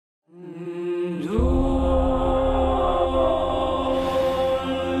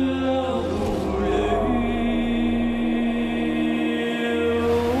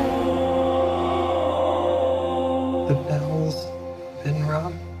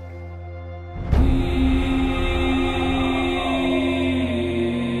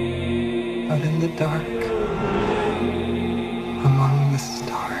Out in the dark, among the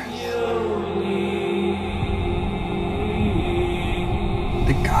stars,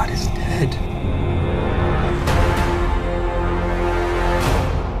 the god is dead.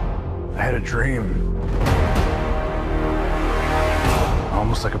 I had a dream.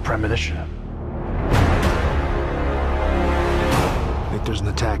 Almost like a premonition. I think there's an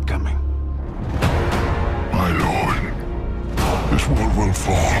attack coming. My lord, this world will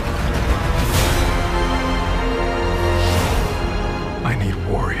fall. I need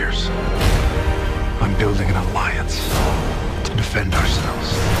warriors. I'm building an alliance to defend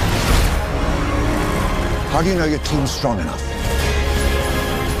ourselves. How do you know your team's strong enough?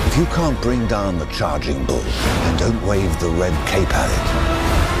 If you can't bring down the charging bull and don't wave the red cape at it,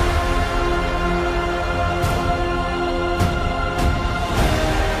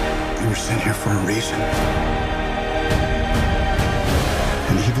 you were sent here for a reason.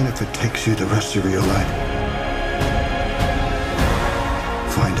 And even if it takes you the rest of your life,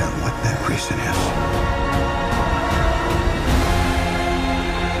 find out what that reason is.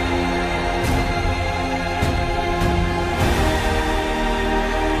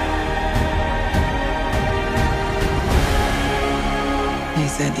 They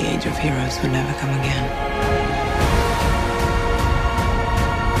said the age of heroes would never come again.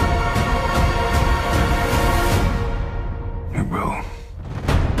 It will.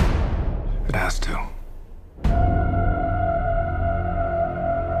 It has to.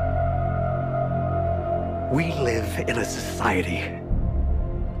 We live in a society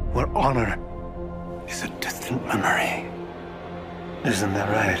where honor is a distant memory. Isn't that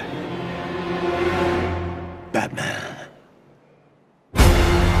right, Batman?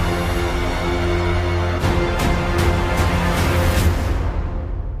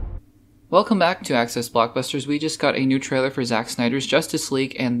 Welcome back to Access Blockbusters. We just got a new trailer for Zack Snyder's Justice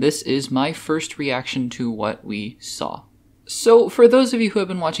League, and this is my first reaction to what we saw. So, for those of you who have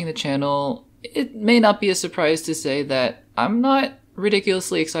been watching the channel, it may not be a surprise to say that I'm not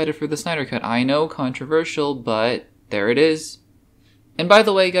ridiculously excited for the Snyder Cut. I know, controversial, but there it is. And by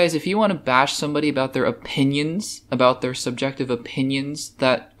the way, guys, if you want to bash somebody about their opinions, about their subjective opinions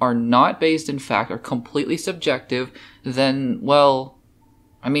that are not based in fact, are completely subjective, then, well,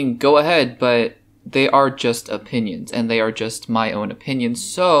 I mean, go ahead, but they are just opinions, and they are just my own opinions,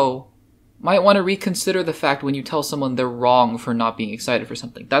 so might want to reconsider the fact when you tell someone they're wrong for not being excited for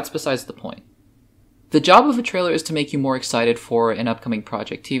something. That's besides the point. The job of a trailer is to make you more excited for an upcoming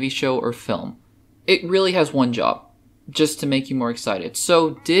project, TV show, or film. It really has one job, just to make you more excited.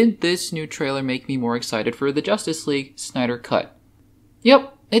 So, did this new trailer make me more excited for the Justice League Snyder Cut?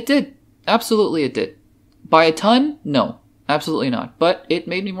 Yep, it did. Absolutely it did. By a ton? No. Absolutely not. But it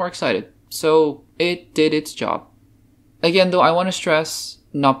made me more excited. So it did its job. Again, though, I want to stress,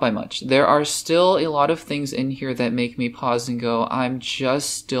 not by much. There are still a lot of things in here that make me pause and go, I'm just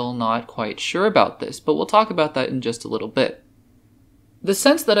still not quite sure about this. But we'll talk about that in just a little bit. The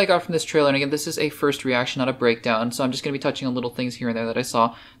sense that I got from this trailer, and again, this is a first reaction, not a breakdown, so I'm just going to be touching on little things here and there that I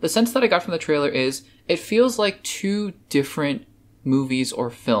saw. The sense that I got from the trailer is, it feels like two different movies or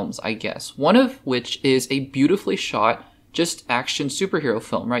films, I guess. One of which is a beautifully shot, just action superhero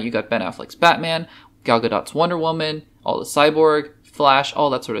film, right? You got Ben Affleck's Batman, Gal Gadot's Wonder Woman, all the Cyborg, Flash, all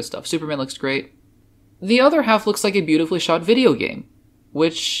that sort of stuff. Superman looks great. The other half looks like a beautifully shot video game,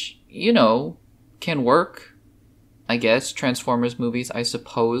 which, you know, can work, I guess. Transformers movies, I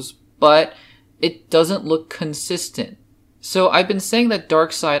suppose, but it doesn't look consistent. So I've been saying that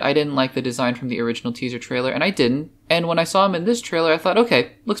Darkseid, I didn't like the design from the original teaser trailer, and I didn't. And when I saw him in this trailer, I thought,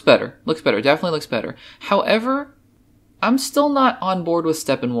 okay, looks better, definitely looks better. However, I'm still not on board with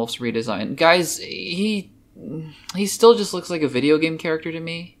Steppenwolf's redesign. Guys, he still just looks like a video game character to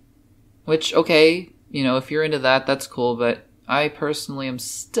me. Which, okay, you know, if you're into that, that's cool, but I personally am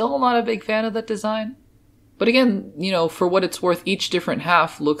still not a big fan of that design. But again, you know, for what it's worth, each different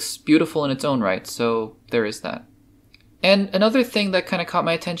half looks beautiful in its own right, so there is that. And another thing that kind of caught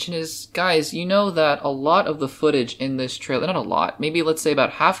my attention is, guys, you know that a lot of the footage in this trailer, not a lot, maybe let's say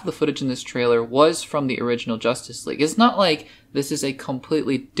about half of the footage in this trailer was from the original Justice League. It's not like this is a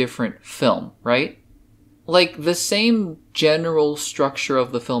completely different film, right? Like, the same general structure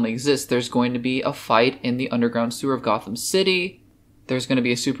of the film exists. There's going to be a fight in the underground sewer of Gotham City. There's going to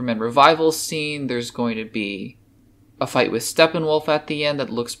be a Superman revival scene. There's going to be a fight with Steppenwolf at the end that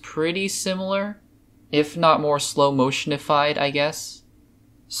looks pretty similar, if not more slow motionified, I guess.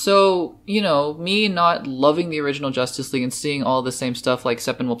 So, you know, me not loving the original Justice League and seeing all the same stuff like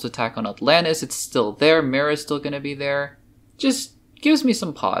Steppenwolf's attack on Atlantis, it's still there, Mara's still gonna be there, just gives me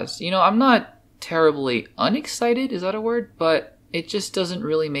some pause. You know, I'm not terribly unexcited, is that a word? But it just doesn't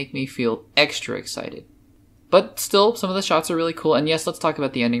really make me feel extra excited. But still, some of the shots are really cool. And yes, let's talk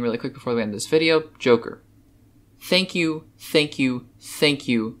about the ending really quick before we end this video. Joker. Thank you, thank you, thank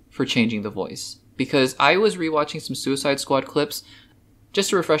you for changing the voice. Because I was rewatching some Suicide Squad clips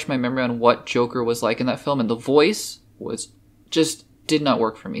just to refresh my memory on what Joker was like in that film, and the voice was just did not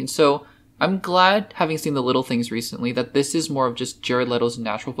work for me. And so I'm glad, having seen the little things recently, that this is more of just Jared Leto's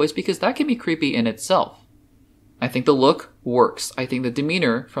natural voice, because that can be creepy in itself. I think the look works. I think the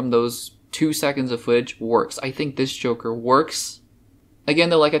demeanor from those 2 seconds of footage works. I think this Joker works.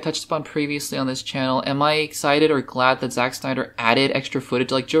 Again, though, like I touched upon previously on this channel, am I excited or glad that Zack Snyder added extra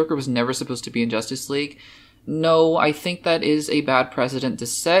footage? Like, Joker was never supposed to be in Justice League. No, I think that is a bad precedent to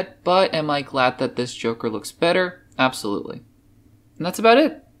set, but am I glad that this Joker looks better? Absolutely. And that's about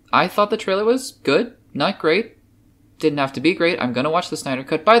it. I thought the trailer was good, not great. Didn't have to be great. I'm gonna watch the Snyder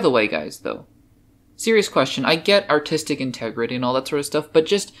Cut. By the way, guys, though, serious question. I get artistic integrity and all that sort of stuff, but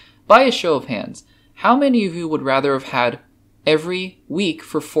just by a show of hands, how many of you would rather have had every week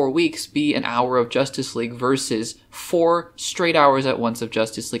for 4 weeks be an hour of Justice League versus 4 straight hours at once of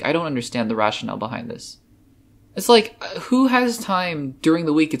Justice League? I don't understand the rationale behind this. It's like, who has time during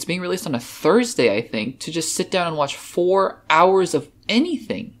the week? It's being released on a Thursday, I think, to just sit down and watch 4 hours of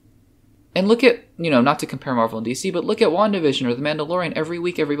anything. And look at, not to compare Marvel and DC, but look at WandaVision or The Mandalorian. Every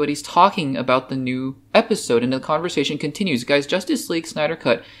week everybody's talking about the new episode and the conversation continues. Guys, Justice League Snyder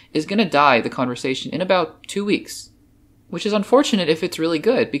Cut is gonna die, the conversation, in about 2 weeks. Which is unfortunate if it's really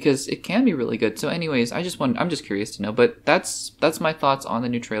good, because it can be really good. So anyways, I'm just curious to know, but that's my thoughts on the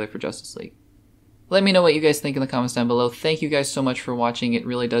new trailer for Justice League. Let me know what you guys think in the comments down below. Thank you guys so much for watching. It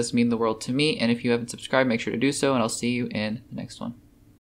really does mean the world to me. And if you haven't subscribed, make sure to do so, and I'll see you in the next one.